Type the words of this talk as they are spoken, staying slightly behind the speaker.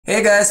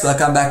Hey guys,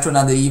 welcome back to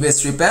another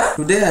e-waste repair.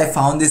 Today I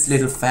found this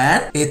little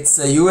fan. It's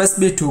a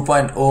USB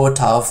 2.0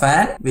 tower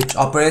fan which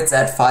operates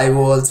at 5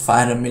 volts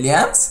 500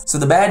 milliamps. So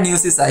the bad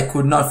news is I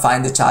could not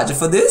find the charger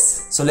for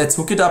this. So let's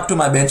hook it up to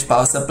my bench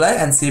power supply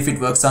and see if it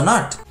works or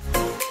not.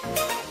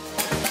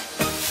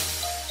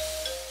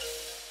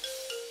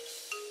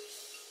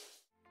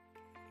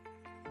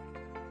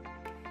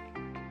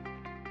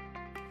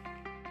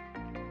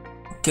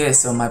 Okay,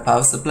 so my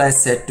power supply is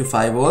set to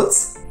 5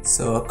 volts.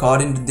 So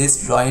according to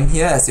this drawing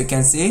here, as you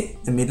can see,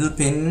 the middle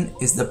pin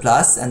is the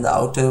plus and the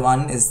outer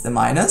one is the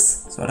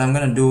minus. So what I'm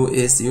gonna do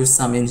is use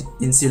some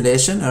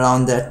insulation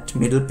around that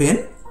middle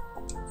pin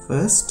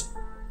first,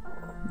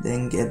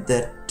 then get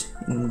that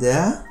in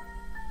there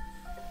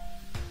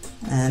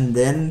and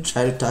then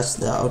try to touch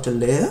the outer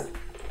layer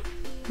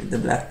with the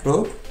black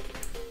probe.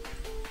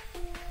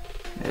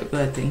 There we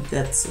go, I think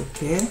that's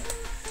okay.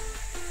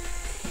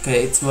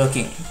 Okay, it's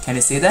working. Can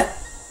you see that?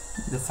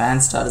 The fan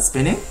started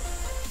spinning.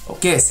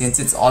 Okay, since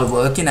it's all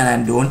working and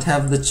I don't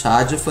have the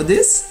charger for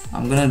this,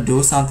 I'm gonna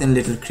do something a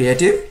little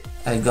creative.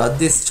 I got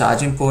this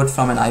charging port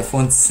from an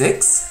iPhone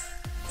 6.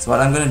 So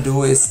what I'm gonna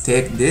do is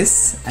take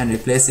this and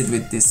replace it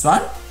with this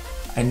one.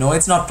 I know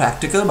it's not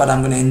practical, but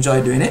I'm gonna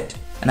enjoy doing it,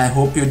 and I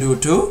hope you do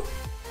too.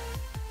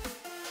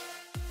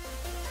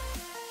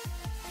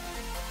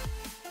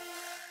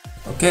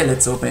 Okay,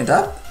 let's open it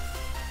up.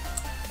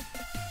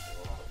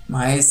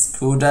 My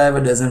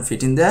screwdriver doesn't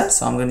fit in there,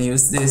 so I'm gonna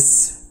use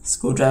this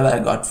screwdriver I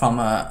got from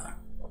a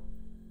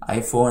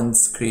iPhone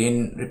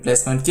screen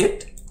replacement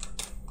kit.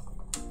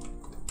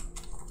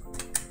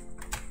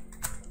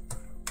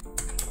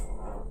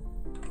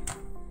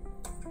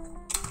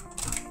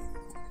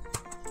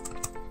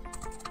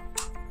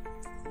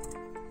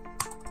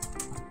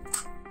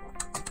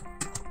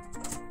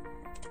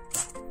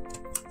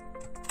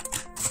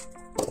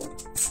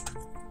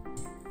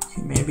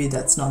 Maybe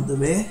that's not the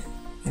way.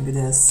 Maybe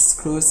there's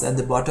screws at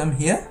the bottom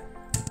here.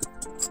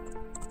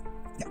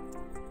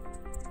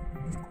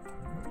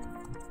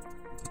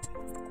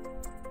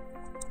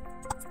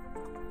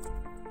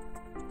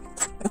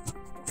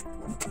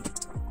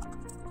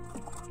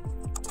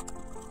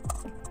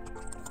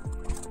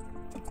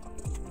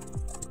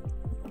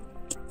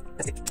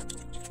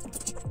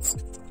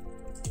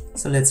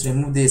 So let's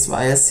remove these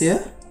wires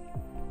here.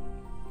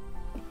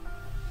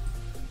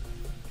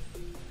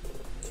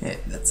 Okay,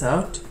 that's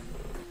out.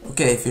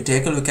 Okay, if you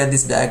take a look at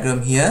this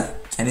diagram here,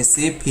 can you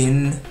see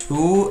pin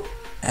 2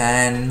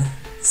 and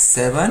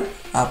 7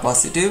 are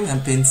positive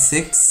and pin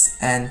 6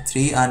 and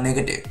 3 are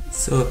negative.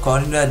 So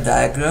according to that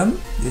diagram,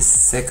 this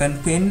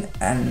second pin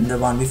and the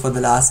one before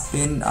the last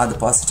pin are the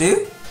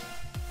positive,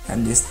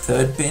 and this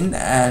third pin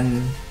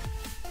and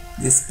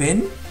this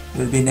pin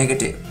will be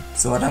negative.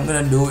 So what I'm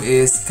gonna do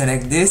is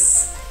connect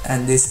this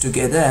and this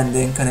together and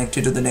then connect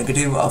it to the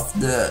negative of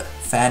the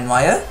fan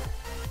wire,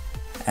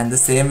 and the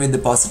same with the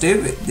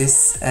positive.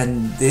 This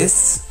and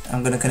this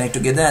I'm gonna connect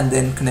together and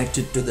then connect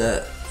it to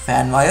the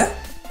fan wire.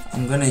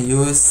 I'm gonna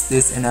use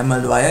this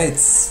enameled wire.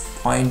 It's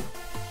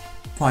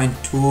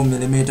 0.2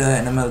 millimeter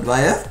enameled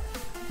wire.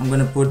 I'm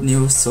gonna put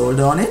new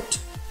solder on it.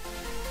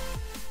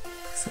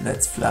 So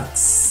let's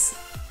flux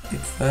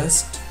it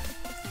first.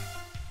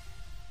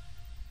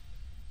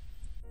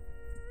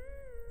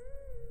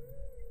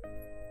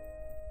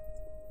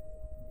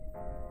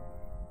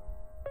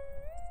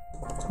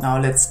 Now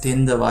let's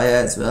tin the wire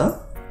as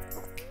well.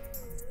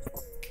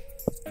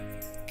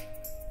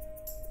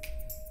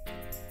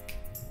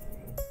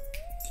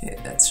 Okay,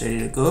 that's ready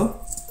to go.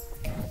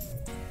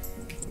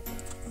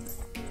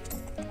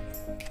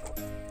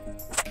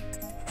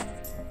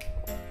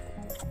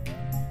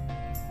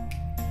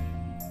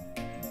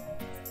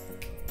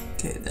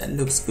 Okay, that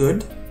looks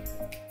good.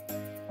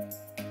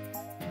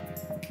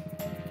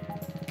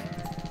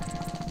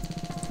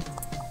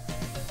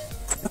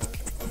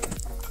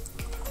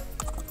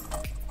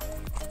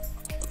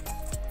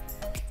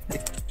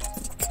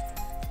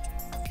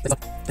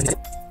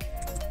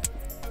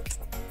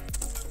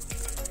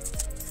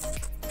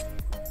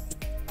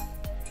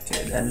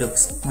 Okay, that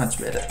looks much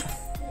better.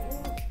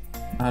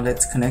 Now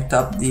let's connect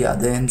up the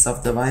other ends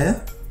of the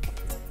wire.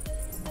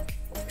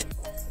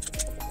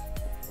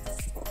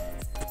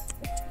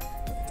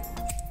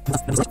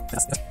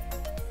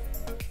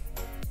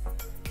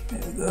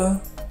 There we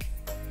go.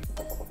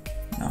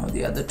 Now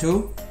the other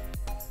two.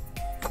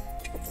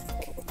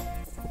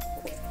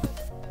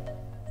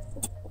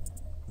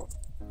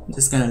 I'm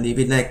just gonna leave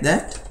it like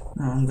that.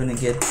 Now I'm gonna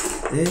get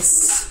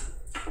this.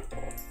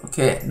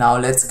 Okay, now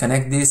let's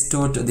connect these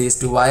two to these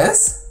two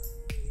wires.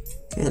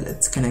 Okay,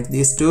 let's connect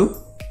these two.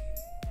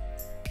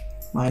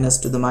 Minus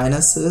to the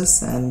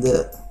minuses and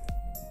the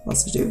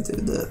positive to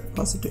the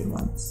positive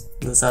ones.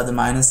 Those are the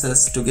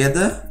minuses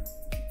together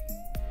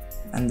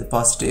and the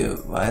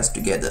positive wires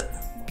together.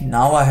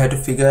 Now I had to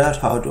figure out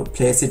how to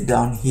place it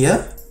down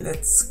here.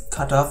 Let's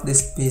cut off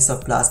this piece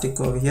of plastic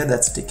over here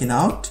that's sticking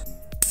out.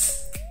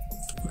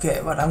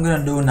 Okay, what I'm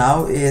gonna do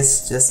now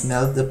is just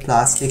melt the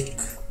plastic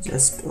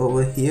just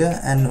over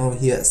here and over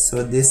here,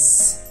 so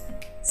this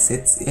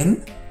sits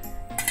in.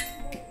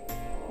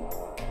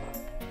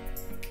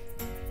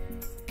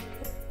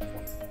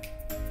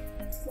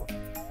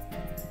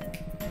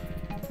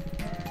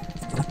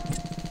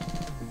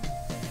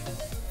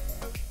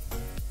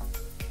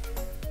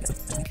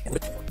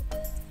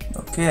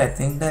 Okay, I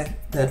think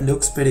that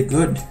looks pretty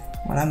good.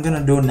 What I'm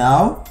gonna do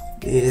now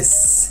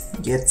is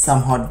get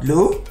some hot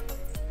glue,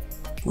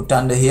 put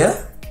under here,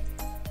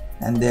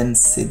 and then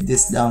sit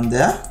this down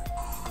there.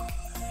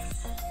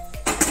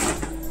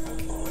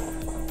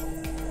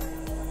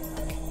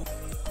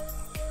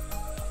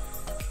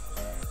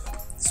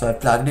 So I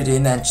plugged it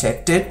in and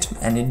checked it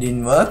and it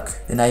didn't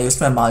work. Then I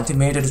used my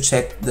multimeter to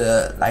check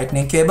the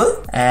lightning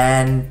cable,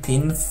 and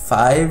pin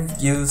 5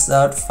 gives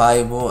out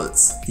 5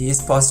 volts.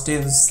 These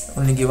positives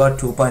only give out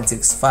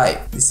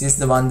 2.65. This is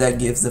the one that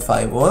gives the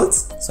 5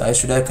 volts. So I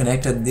should have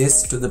connected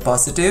this to the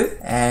positive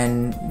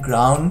and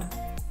ground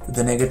to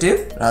the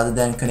negative rather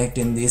than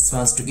connecting these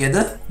ones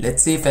together.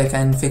 Let's see if I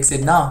can fix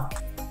it now.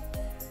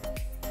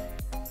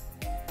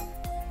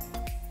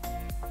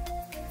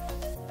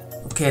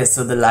 Okay,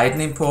 so the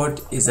lightning port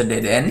is a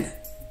dead end.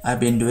 I've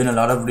been doing a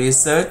lot of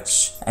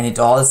research and it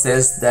all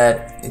says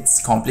that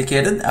it's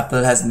complicated.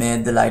 Apple has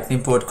made the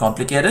lightning port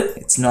complicated.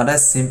 It's not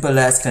as simple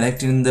as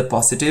connecting the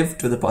positive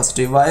to the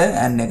positive wire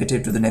and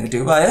negative to the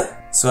negative wire.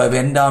 So I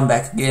went down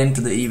back again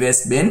to the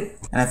e-waste bin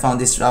and I found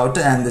this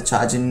router and the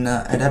charging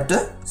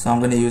adapter. So I'm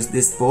going to use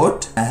this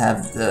port. I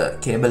have the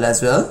cable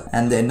as well,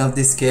 and the end of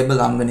this cable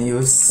I'm going to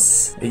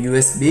use a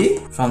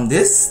USB from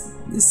this.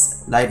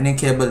 This lightning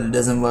cable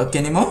doesn't work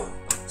anymore.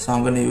 So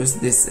I'm going to use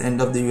this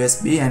end of the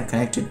USB and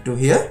connect it to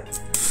here.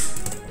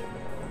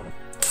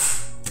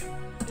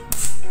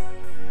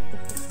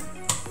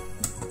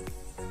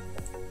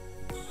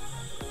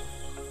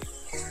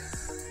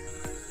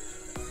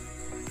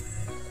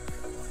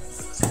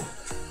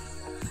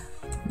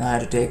 Now I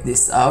have to take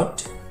this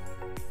out.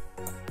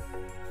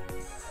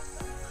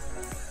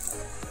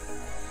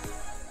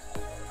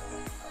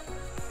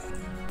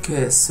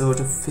 Okay, so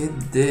to fit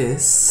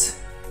this,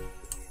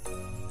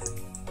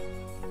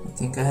 I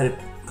think I had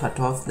to cut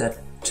off that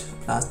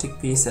plastic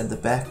piece at the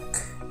back.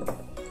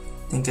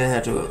 I think I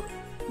had to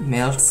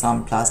melt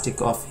some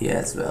plastic off here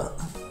as well.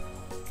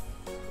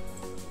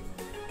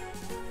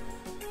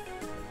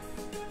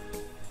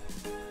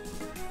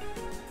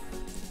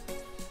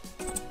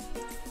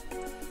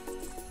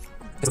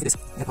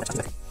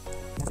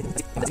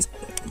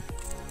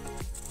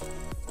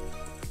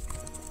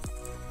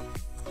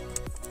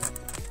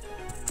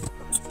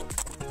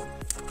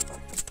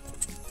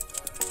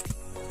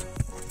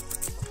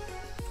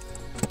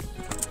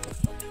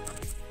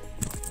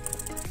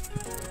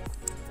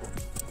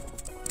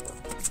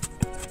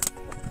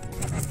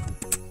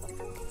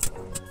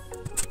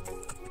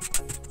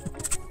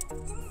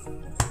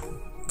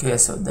 Okay,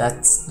 so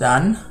that's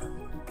done.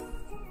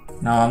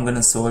 Now I'm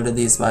gonna solder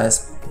these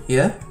wires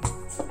here.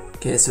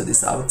 Okay, so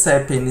this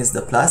outside pin is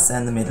the plus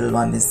and the middle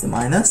one is the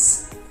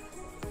minus.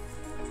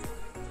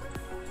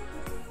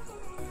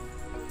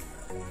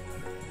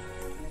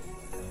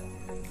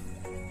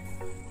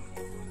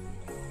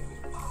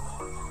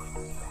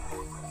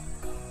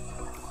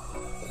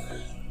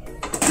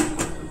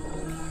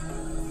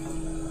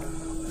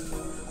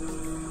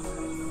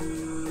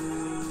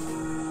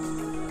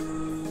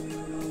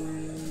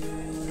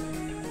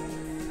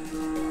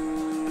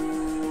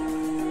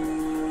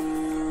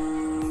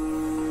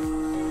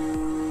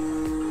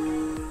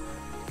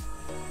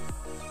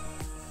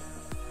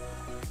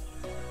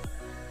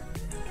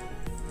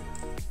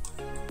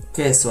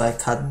 Okay, so I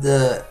cut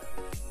the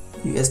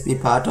USB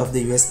part of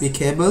the USB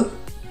cable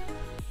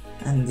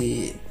and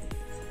the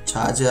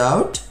charger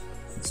out.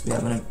 So we are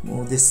going to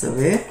move this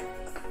away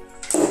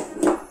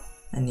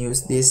and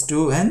use these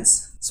two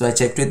ends. So I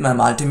checked with my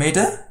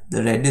multimeter.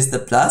 The red is the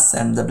plus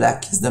and the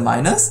black is the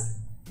minus,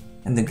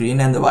 and the green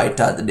and the white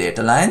are the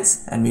data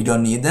lines and we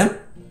don't need them.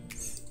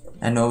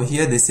 And over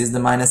here this is the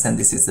minus and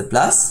this is the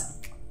plus.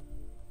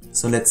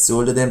 So let's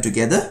solder them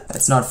together.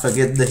 Let's not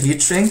forget the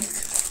heat shrink.